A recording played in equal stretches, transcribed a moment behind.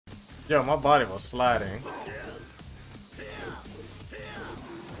Yo, my body was sliding.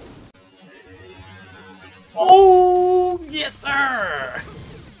 Oh, yes, sir.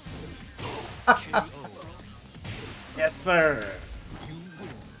 Yes, sir.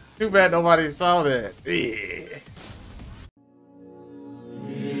 Too bad nobody saw that. Yeah.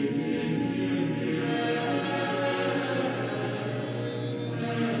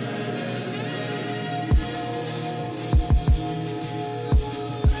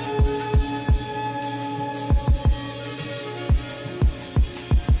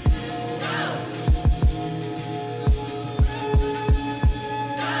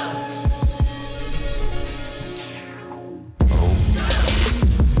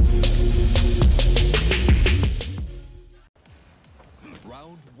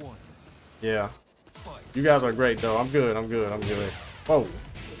 Yeah. You guys are great though. I'm good. I'm good. I'm good. Whoa.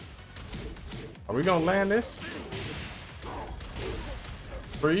 Are we gonna land this?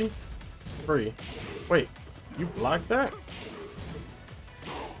 Free? Free. Wait, you blocked that?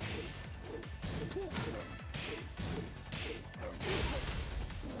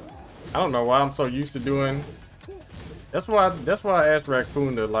 I don't know why I'm so used to doing. That's why I asked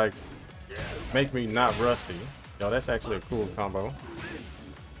Raccoon to like make me not rusty. Yo, that's actually a cool combo.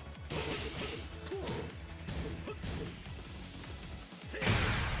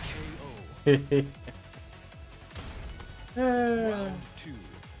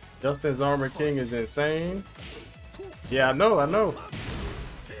 Justin's Armor King is insane. Yeah, I know, I know.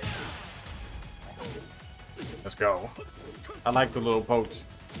 Let's go. I like the little pokes.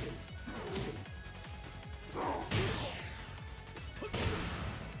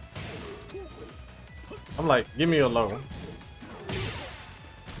 I'm like, give me a low.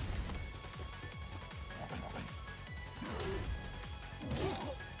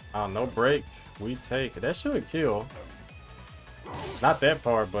 Oh, no break. We take it. That should kill. Not that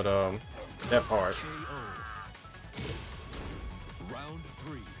part, but that part. Round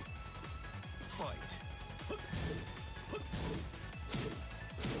 3. Fight.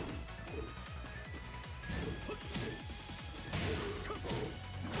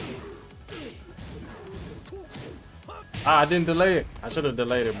 Ah, I didn't delay it. I should have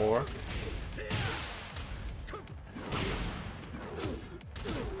delayed it more.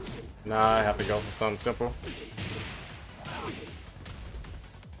 Nah, I have to go for something simple.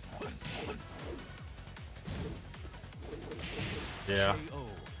 Yeah.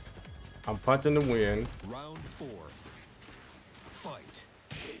 I'm punching the wind. Round 4. Fight.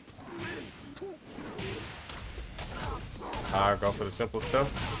 I'll go for the simple stuff.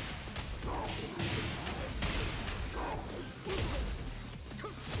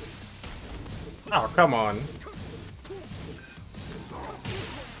 Oh, come on.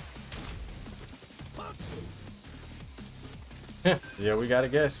 Yeah, we gotta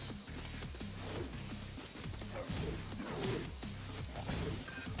guess.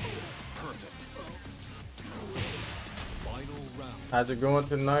 Perfect. Final round. How's it going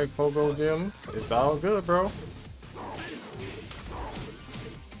tonight, Pogo Jim? It's all good, bro.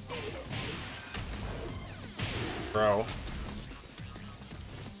 Bro.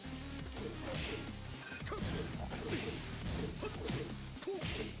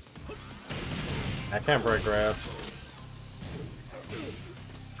 I can't break grabs.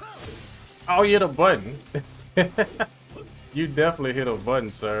 Oh, you hit a button. You definitely hit a button,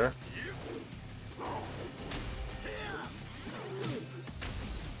 sir.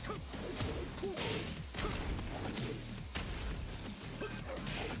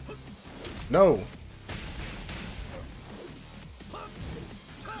 No.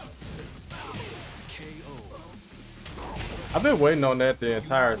 I've been waiting on that the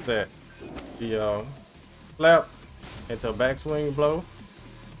entire set. The flap into backswing blow.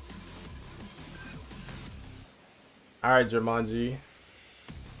 Alright, Jumanji.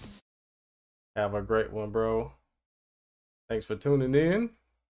 Have a great one, bro. Thanks for tuning in.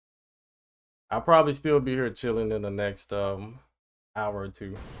 I'll probably still be here chilling in the next hour or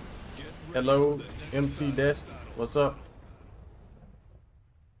two. Hello, MC Dest. What's up?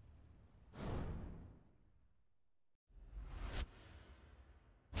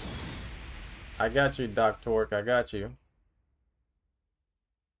 I got you, Doc Torque. I got you.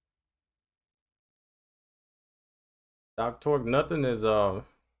 Doc Torque, nothing is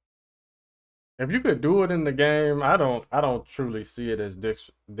if you could do it in the game, I don't truly see it as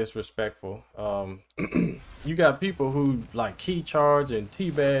disrespectful. You got people who like key charge and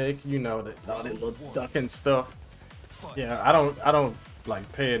teabag, you know, all that little ducking stuff. Yeah, I don't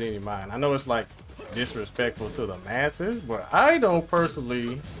like pay it any mind. I know it's like disrespectful to the masses, but I don't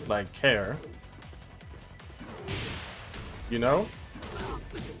personally like care. You know?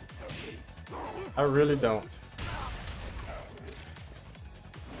 I really don't.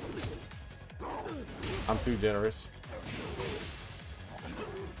 I'm too generous.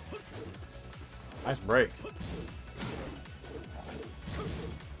 Nice break.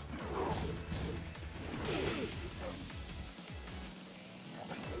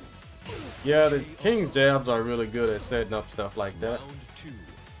 Yeah, the King's jabs are really good at setting up stuff like that. Round 2.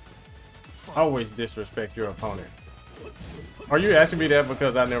 Fight. Always disrespect your opponent. Are you asking me that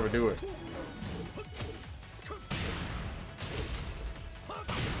because I never do it?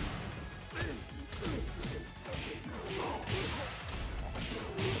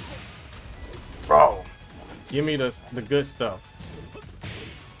 Bro, give me the good stuff.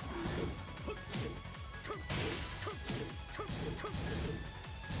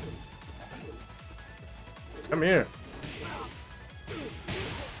 Come here.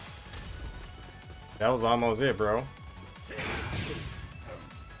 That was almost it, bro.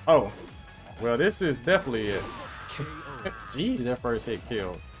 Oh, well, this is definitely it. KO. Jeez, that first hit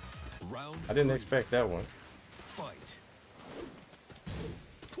killed. Round I didn't 3. expect that one. Fight.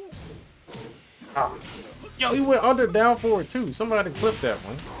 Ah. Yo, he went under down forward too. Somebody clipped that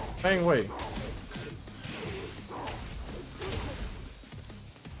one. Same way.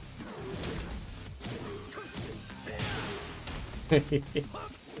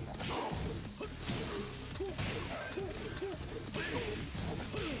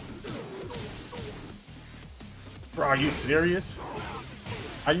 Bro, are you serious?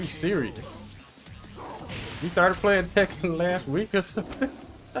 Are you serious? You started playing Tekken last week or something?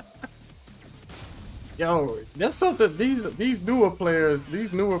 Yo, that's something these newer players,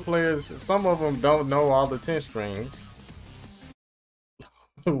 some of them don't know all the 10 strings.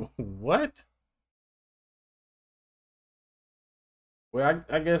 What? Well,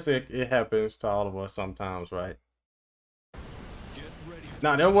 I guess it happens to all of us sometimes, right? Get ready.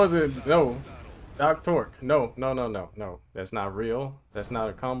 Nah, that wasn't, no. Doc Torque. No. That's not real. That's not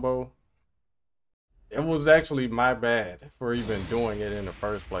a combo. It was actually my bad for even doing it in the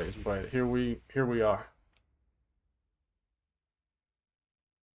first place, but here we are.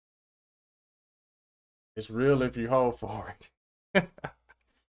 It's real if you hold for it.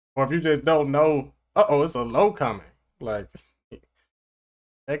 Or if you just don't know, uh-oh, it's a low coming. Like,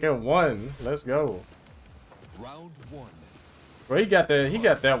 Tekken 1, let's go. Round 1. Well, he got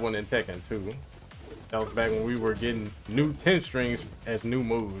that one in Tekken 2. That was back when we were getting new 10 strings as new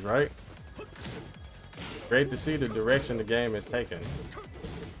moves, right? Great to see the direction the game is taking.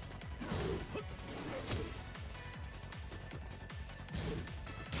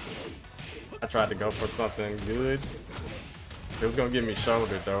 I tried to go for something good. It was gonna give me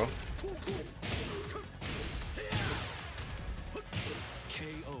shoulder though.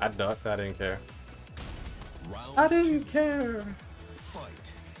 KO. I ducked, I didn't care. Round I didn't care.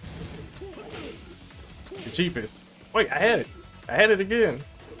 Fight. The cheapest. Wait, I had it. I had it again.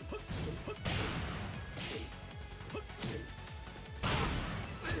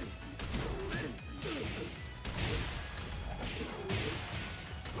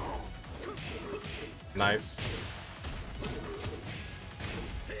 Nice.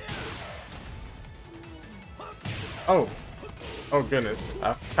 Oh. Oh goodness.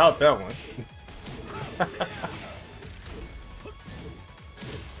 I caught that one. KO.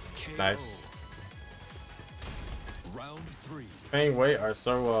 Nice. Round 3. Pain weight are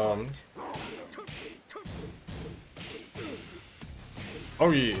so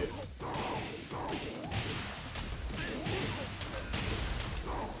oh yeah.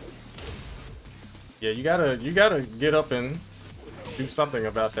 Yeah, you gotta get up and do something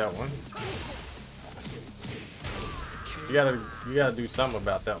about that one. You gotta do something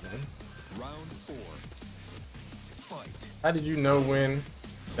about that one. Round 4. Fight. How did you know when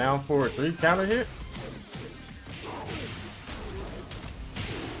down forward 3 counter hit?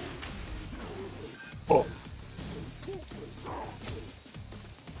 Oh.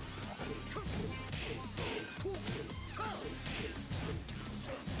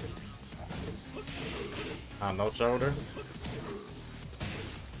 No shoulder.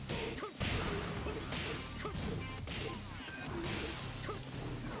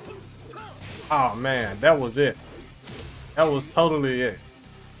 Oh man, that was it. That was totally it.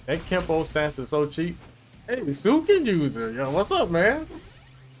 That Kempo stance is so cheap. Hey, Sukin user, yo, what's up, man?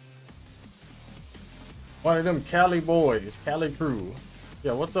 One of them Cali boys, Cali crew.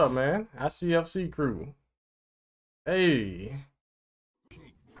 Yo, what's up, man? ICFC crew. Hey.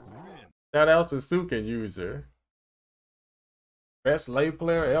 Shout out to Sukin user. Best lay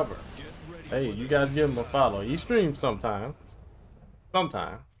player ever. Hey, you guys give him a follow. He streams sometimes.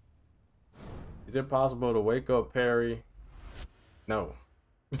 Sometimes. Is it possible to wake up Perry? No.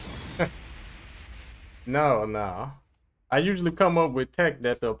 No, no. I usually come up with tech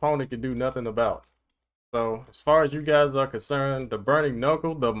that the opponent can do nothing about. So as far as you guys are concerned, the Burning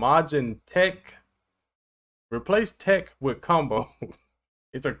Knuckle, the Majin tech, replace tech with combo.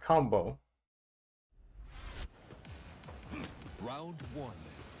 It's a combo. Round one.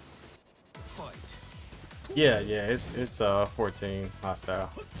 Fight. Yeah, it's 14 hostile.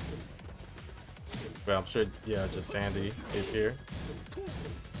 But I'm sure, yeah, just Sandy is here.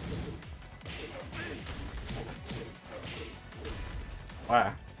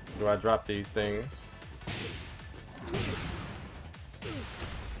 Why do I drop these things?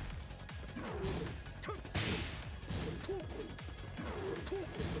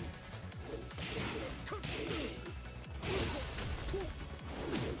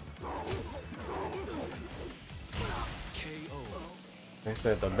 They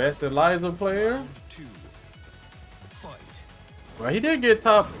said the best Eliza player. Round two. Fight. Well, he did get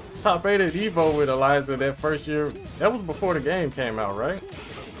top 8 at Evo with Eliza that first year. That was before the game came out, right?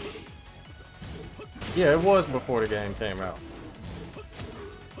 Yeah, it was before the game came out.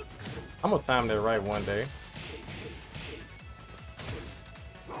 I'm gonna time that right one day.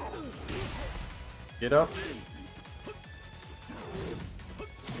 Get up.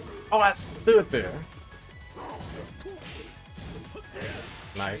 Oh, I stood there.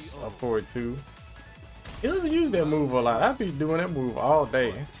 Nice. Up forward 2. He doesn't use that move a lot. I be doing that move all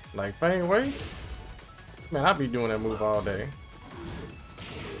day. Like Fang Wei. Man, I be doing that move all day.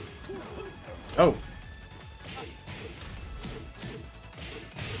 Oh.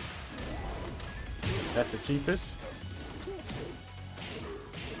 That's the cheapest.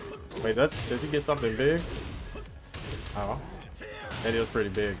 Wait, does he get something big? Oh. That is pretty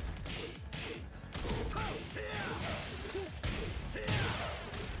big.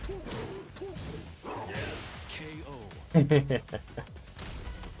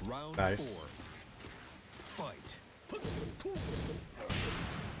 Round nice. 4. Fight.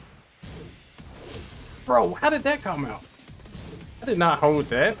 Bro, how did that come out? I did not hold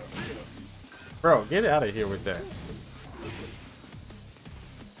that. Bro, get out of here with that.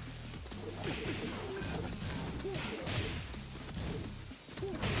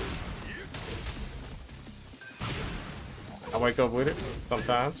 I wake up with it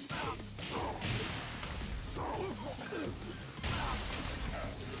sometimes.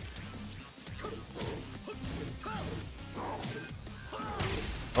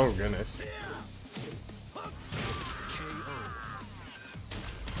 Oh goodness.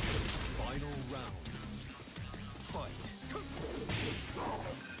 Final round. Fight.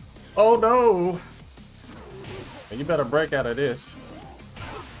 Oh no. You better break out of this.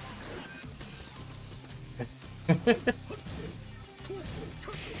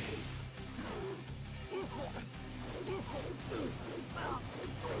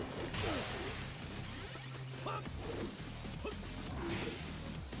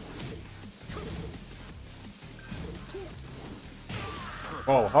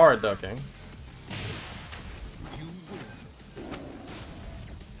 Oh, hard ducking.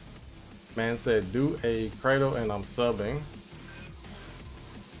 Man said, do a cradle and I'm subbing.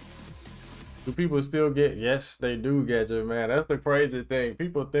 Do people still get? Yes, they do get you, man. That's the crazy thing.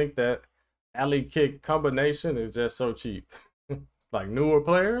 People think that alley kick combination is just so cheap. Like newer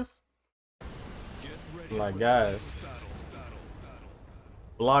players. Like guys,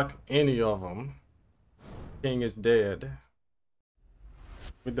 block any of them. King is dead.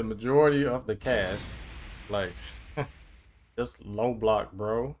 With the majority of the cast, like, just low block,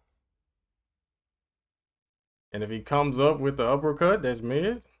 bro. And if he comes up with the uppercut that's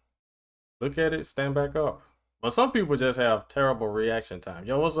mid, look at it, stand back up. But some people just have terrible reaction time.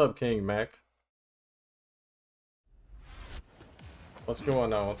 Yo, what's up, King Mac? What's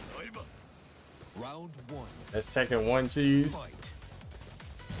going on? Round 1. That's Tekken 1 cheese. Fight.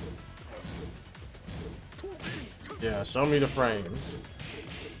 Yeah, show me the frames.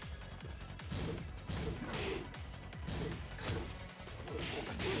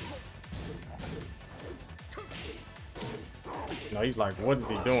 No, he's like, what is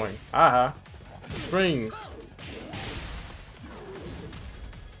he doing? Aha. Strings.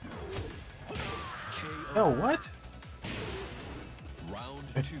 Yo, what? Round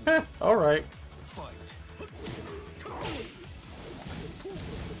 2. All right. Fight.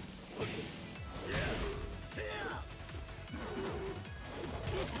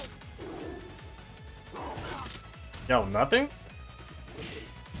 Yo, nothing?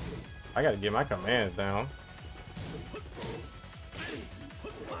 I gotta get my commands down.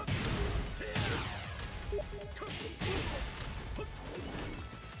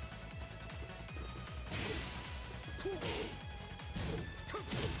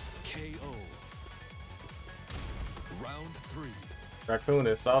 three. Raccoon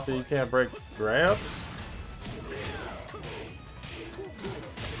is salty. You can't break grabs.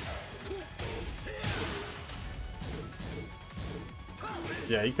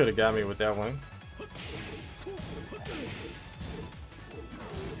 Yeah, he could have got me with that one.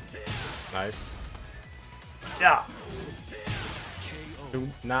 Nice. Yeah. Do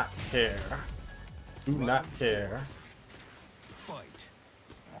not care. Do not care. Fight.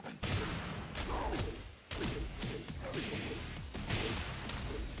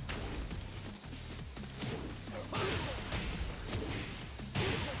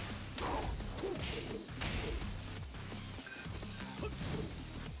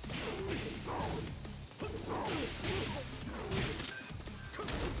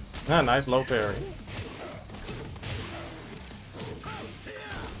 Ah, nice low parry.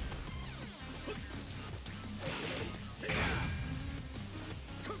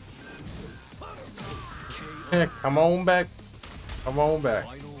 Come on back. Come on back.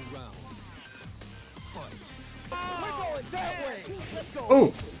 Final round. Fight.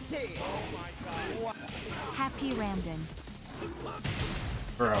 Ooh. Happy Ramden.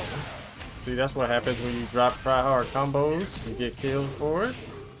 Bro. See, that's what happens when you drop try hard combos. You get killed for it.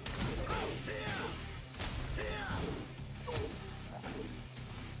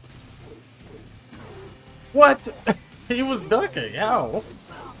 What? He was ducking. Ow.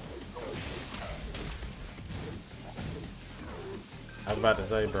 I was about to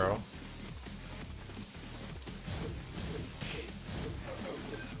say, bro.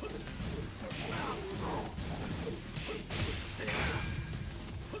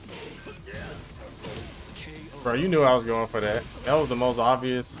 Bro, you knew I was going for that. That was the most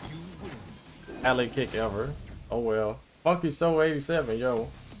obvious alley kick ever. Oh well. Funky Soul 87, yo.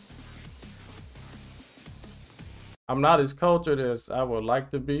 I'm not as cultured as I would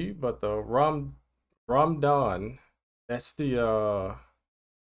like to be, but the Ramadan, that's the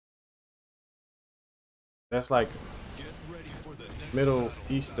that's like Get ready for the next Middle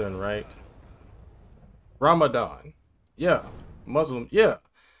battle. Eastern, right? Ramadan. Yeah. Muslim. Yeah.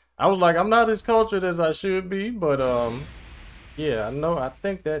 I was like, I'm not as cultured as I should be, but yeah, I know. I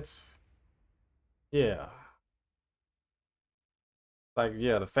think that's, yeah. Like,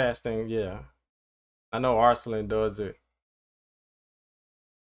 yeah, the fasting, yeah. I know Arslan does it.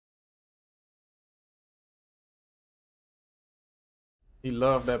 He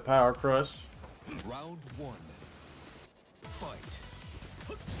loved that power crush. Round one. Fight.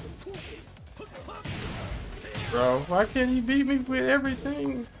 Bro, why can't he beat me with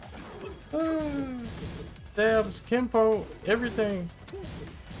everything? Dabs, Kempo, everything.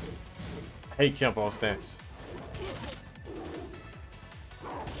 I hate Kempo stance.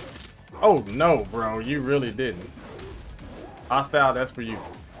 Oh no, bro, you really didn't. Hostile, that's for you.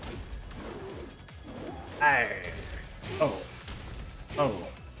 Hey. Oh. Oh.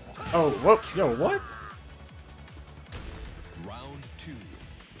 Oh, whoop. Yo, what? Round two.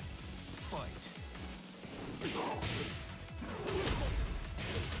 Fight.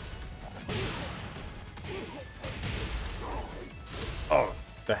 Oh,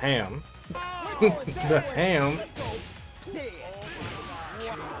 the ham. The ham.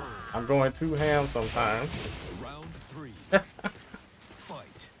 I'm going too ham sometimes. Round three.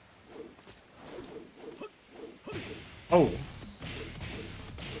 Fight. Oh.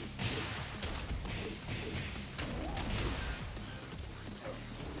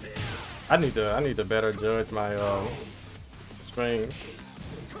 I need to better judge my strings.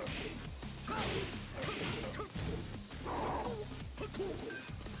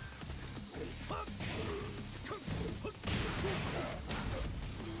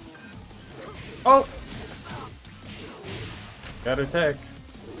 Oh! Got attack.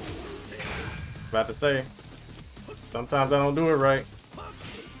 About to say, sometimes I don't do it right.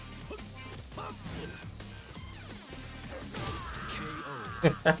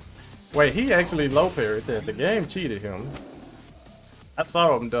 Wait, he actually low parried that. The game cheated him. I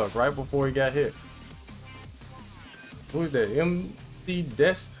saw him duck right before he got hit. Who's that? MC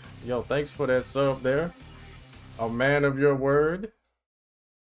Dest? Yo, thanks for that sub there. A man of your word.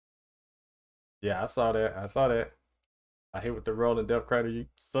 Yeah, I saw that. I saw that. I hit with the rolling death crater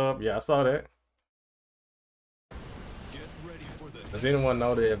sub. Yeah, I saw that. Get ready for the Does anyone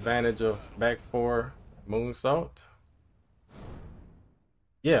know the advantage of back four moonsault?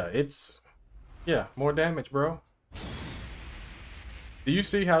 Yeah, it's more damage, bro. Do you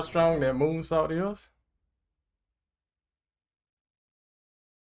see how strong that moonsault is?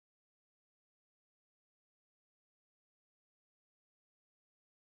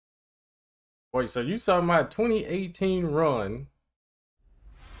 Wait, so you saw my 2018 run.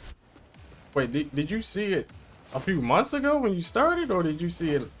 Wait, did you see it a few months ago when you started, or did you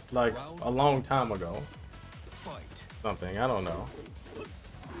see it like a long time ago? Fight. Something, I don't know.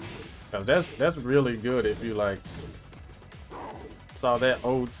 Cause that's really good if you like saw that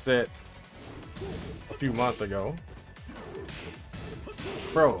old set a few months ago.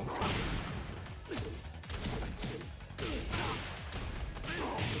 Bro.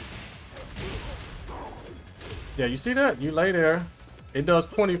 Yeah, you see that? You lay there. It does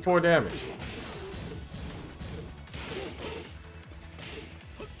 24 damage.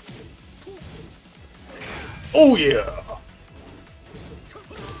 Oh yeah.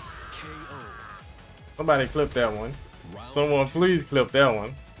 Somebody clip that one. Someone please clip that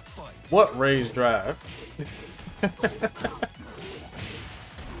one. What raised drive?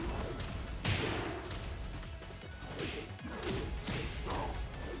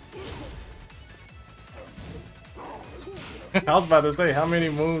 I was about to say, how many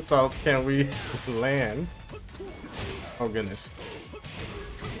moonsaults can we land? Oh goodness.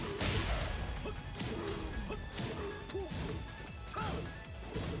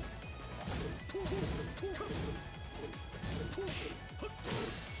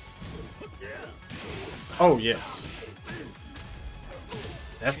 Oh yes.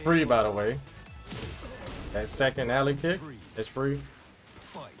 That's free, by the way. That second alley kick is free.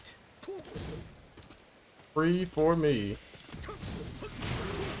 Free for me.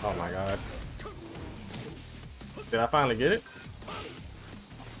 Oh my god. Did I finally get it?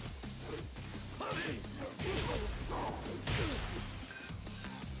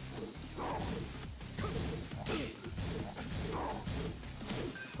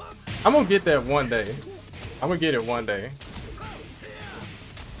 I'm gonna get that one day. I'm gonna get it one day.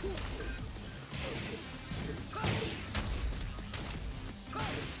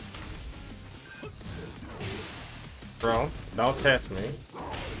 Bro, don't test me.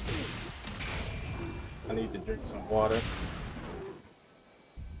 I need to drink some water.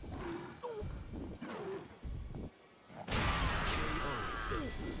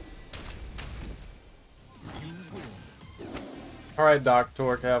 Alright, Doc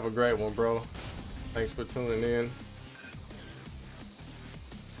Torque, have a great one, bro. Thanks for tuning in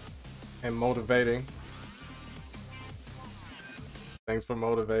and motivating. Thanks for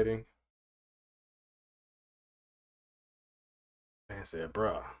motivating. Man said,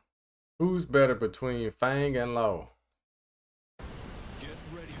 bruh, who's better between Fang and Law?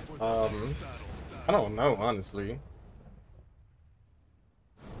 I don't know, honestly.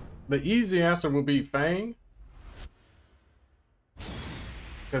 The easy answer would be Fang,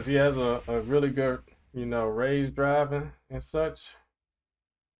 because he has a really good, you know, raised driving and such.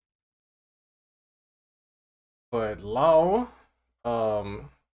 But Law, man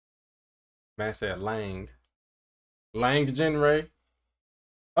said Lang. Lang Genray.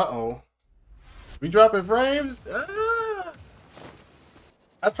 Uh-oh. We dropping frames?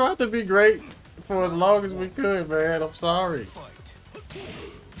 I tried to be great for as long as we could, man. I'm sorry.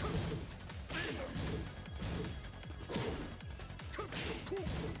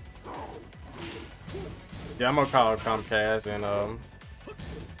 Yeah, I'm gonna call Comcast and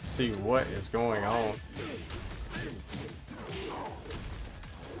see what is going on.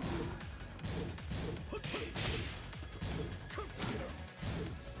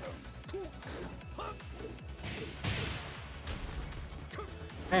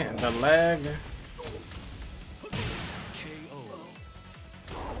 Man, the lag. KO.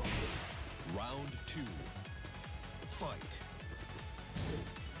 Round 2. Fight.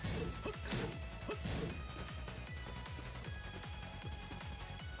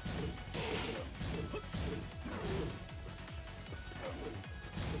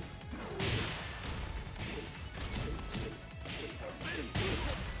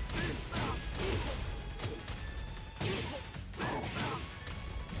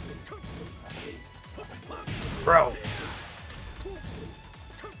 Bro.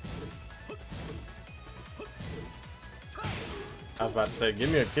 I was about to say,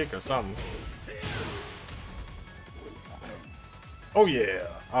 give me a kick or something. Oh yeah.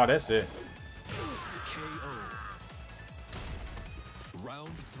 Oh, that's it. KO.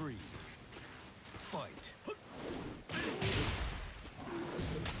 Round 3. Fight.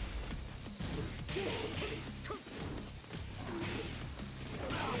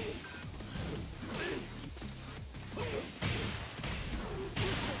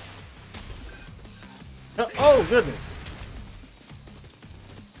 Oh goodness.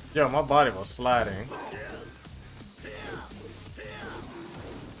 Yo, my body was sliding.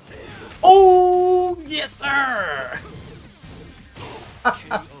 Oh yes sir.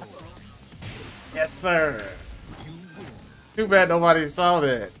 Yes sir. Too bad nobody saw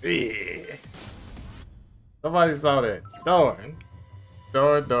that. Yeah. Nobody saw that. Darn.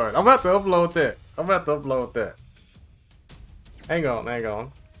 Darn. I'm about to upload that. Hang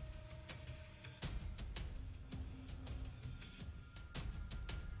on.